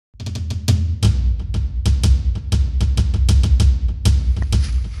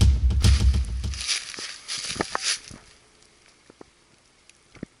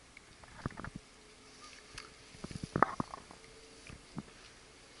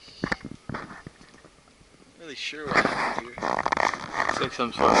Really sure what happened here. Looks like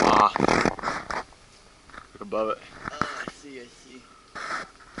some sort of moth. Look above it. Oh, I see.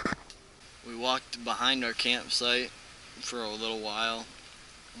 We walked behind our campsite for a little while.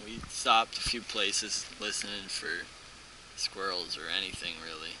 We stopped a few places listening for squirrels or anything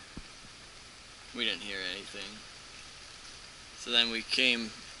really. We didn't hear anything. So then we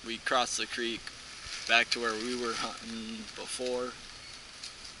crossed the creek back to where we were hunting before.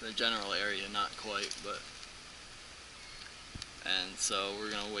 The general area, not quite, but. And so we're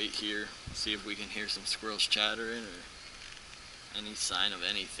gonna wait here, see if we can hear some squirrels chattering or any sign of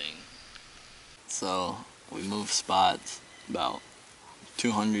anything. So we moved spots about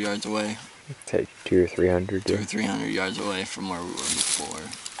 200 yards away. Say 200 or 300. 200 or 300 yards away from where we were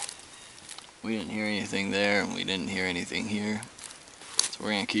before. We didn't hear anything there, and we didn't hear anything here. So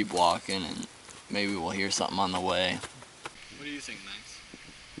we're gonna keep walking, and maybe we'll hear something on the way. What do you think, Max?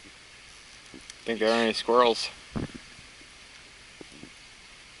 Think there are any squirrels?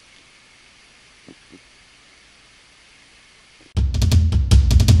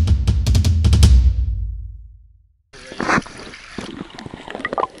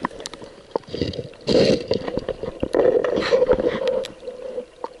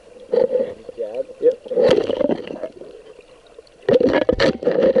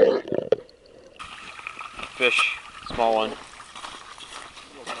 Fish, small one.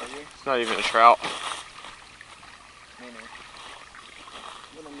 It's not even a trout.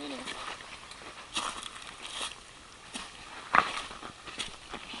 Little minnow.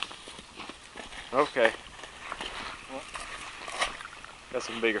 Okay. What? Got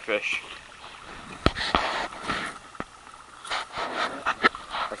some bigger fish.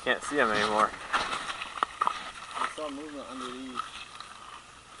 I can't see them anymore. I saw movement under these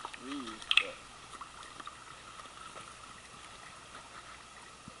leaves, but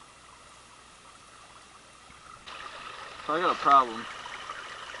so I got a problem.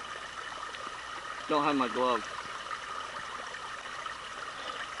 Don't have my glove.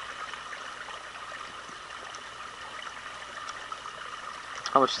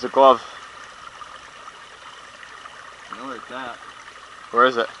 How much is a glove? I know where it's at. Where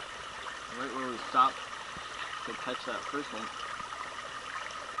is it? Right where we stopped to catch that first one.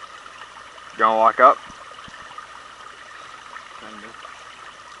 You gonna walk up? Kinda.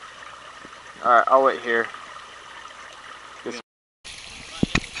 Alright, I'll wait here.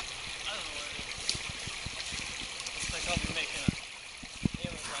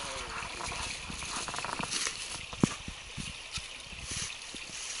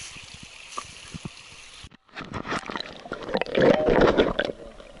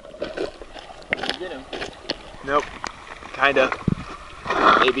 Nope. Kinda.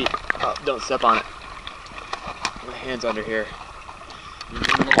 Maybe. Oh, don't step on it. My hand's under here.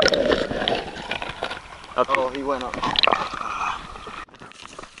 Up. Oh, he went up.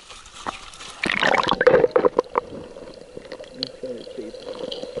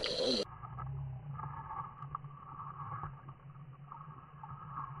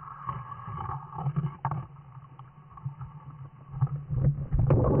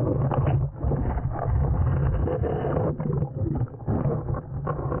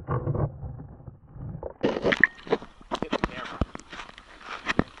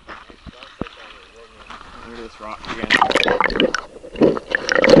 Under this rock again.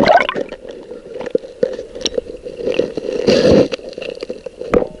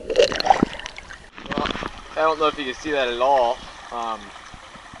 Well, I don't know if you can see that at all.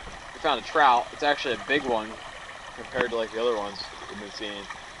 We found a trout. It's actually a big one compared to like the other ones we've been seeing.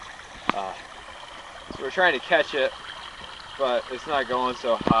 So we're trying to catch it, but it's not going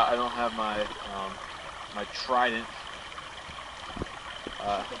so hot. I don't have my my trident.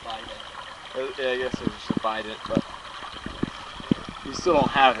 Yeah, I guess it's just a bident, but we still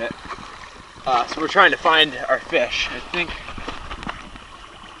don't have it. So we're trying to find our fish. I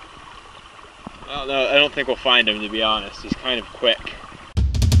don't know. I don't think we'll find him, to be honest. He's kind of quick.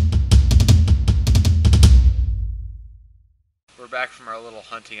 We're back from our little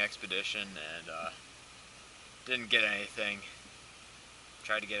hunting expedition and didn't get anything.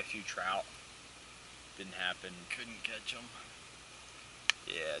 Tried to get a few trout. Didn't happen. Couldn't catch them.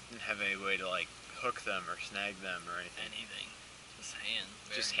 Yeah, didn't have any way to like hook them or snag them or anything. Just hands.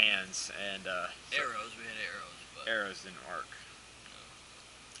 Just hands and Arrows. We had arrows, but arrows didn't work.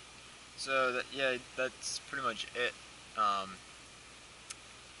 So yeah, that's pretty much it.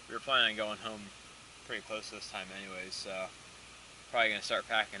 We were planning on going home pretty close this time anyways, so probably gonna start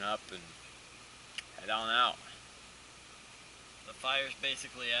packing up and head on out. the fire's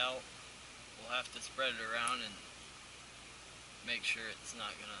basically out. We'll have to spread it around and make sure it's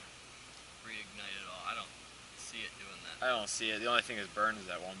not gonna reignite at all. see it doing that. I don't see it. The only thing that's burned is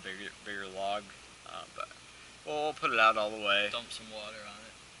that one bigger log. But we'll put it out all the way. Dump some water on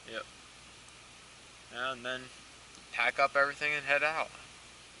it. Yep. And then pack up everything and head out.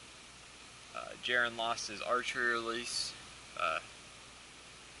 Jaron lost his archery release.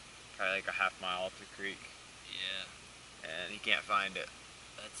 Probably like a half mile up the creek. Yeah. And he can't find it.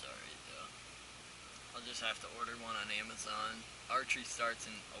 That's alright though. I'll just have to order one on Amazon. Archery starts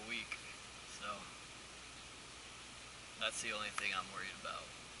in a week, so that's the only thing I'm worried about.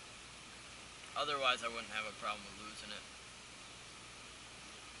 Otherwise, I wouldn't have a problem with losing it.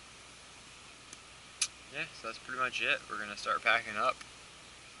 Yeah, so that's pretty much it. We're gonna start packing up.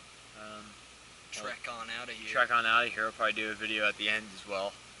 Trek on out of here. Trek on out of here. We'll probably do a video at the end as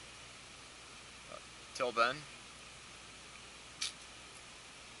well. But till then.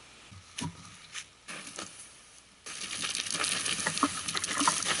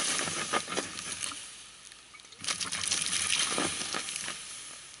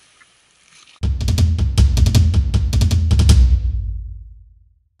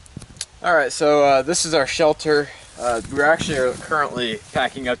 Alright, so this is our shelter. We're actually currently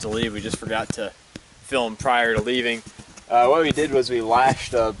packing up to leave. We just forgot to film prior to leaving. What we did was we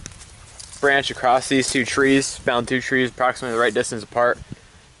lashed a branch across these two trees, found two trees approximately the right distance apart,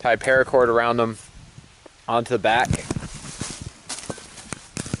 tied paracord around them onto the back.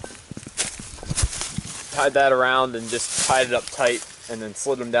 Tied that around and just tied it up tight and then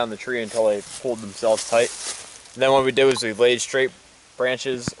slid them down the tree until they pulled themselves tight. And then what we did was we laid straight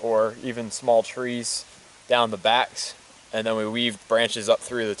branches or even small trees down the backs, and then we weaved branches up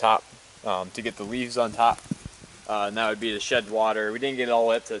through the top to get the leaves on top, and that would be to shed water. We didn't get it all the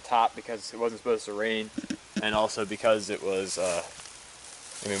way up to the top because it wasn't supposed to rain, and also because it was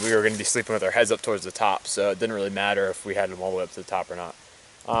I mean, we were going to be sleeping with our heads up towards the top, so it didn't really matter if we had them all the way up to the top or not.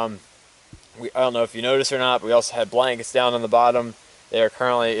 I don't know if you noticed or not, but we also had blankets down on the bottom. They are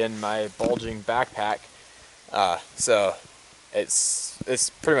currently in my bulging backpack, so it's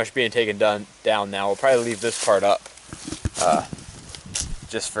pretty much being taken down now. We'll probably leave this part up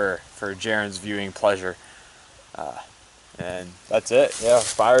just for Jaron's viewing pleasure. And that's it. Yeah,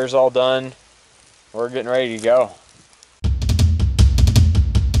 fire's all done. We're getting ready to go.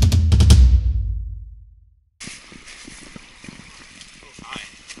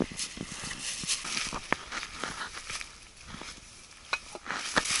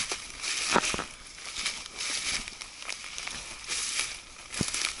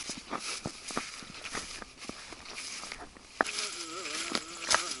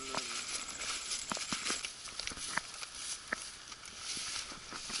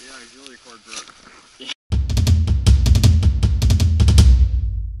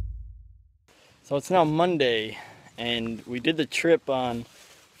 So it's now Monday, and we did the trip on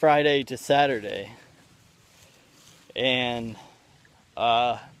Friday to Saturday, and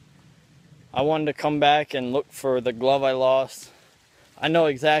I wanted to come back and look for the glove I lost. I know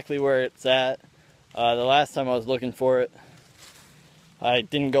exactly where it's at. The last time I was looking for it, I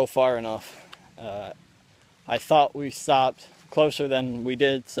didn't go far enough. I thought we stopped closer than we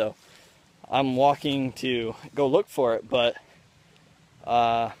did, so I'm walking to go look for it, but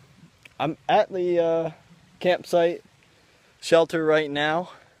I'm at the campsite shelter right now,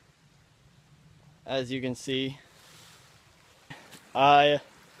 as you can see. I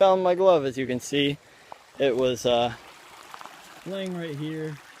found my glove, as you can see. It was laying right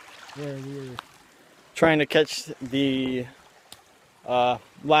here where we were trying to catch the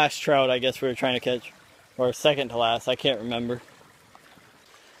last trout, I guess we were trying to catch, or second to last, I can't remember.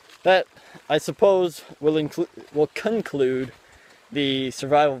 That, I suppose, will conclude the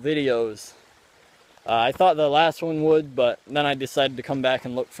survival videos. I thought the last one would, but then I decided to come back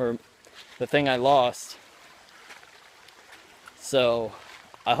and look for the thing I lost. So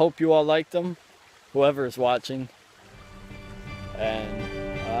I hope you all liked them, whoever is watching,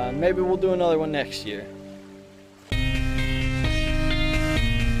 and maybe we'll do another one next year.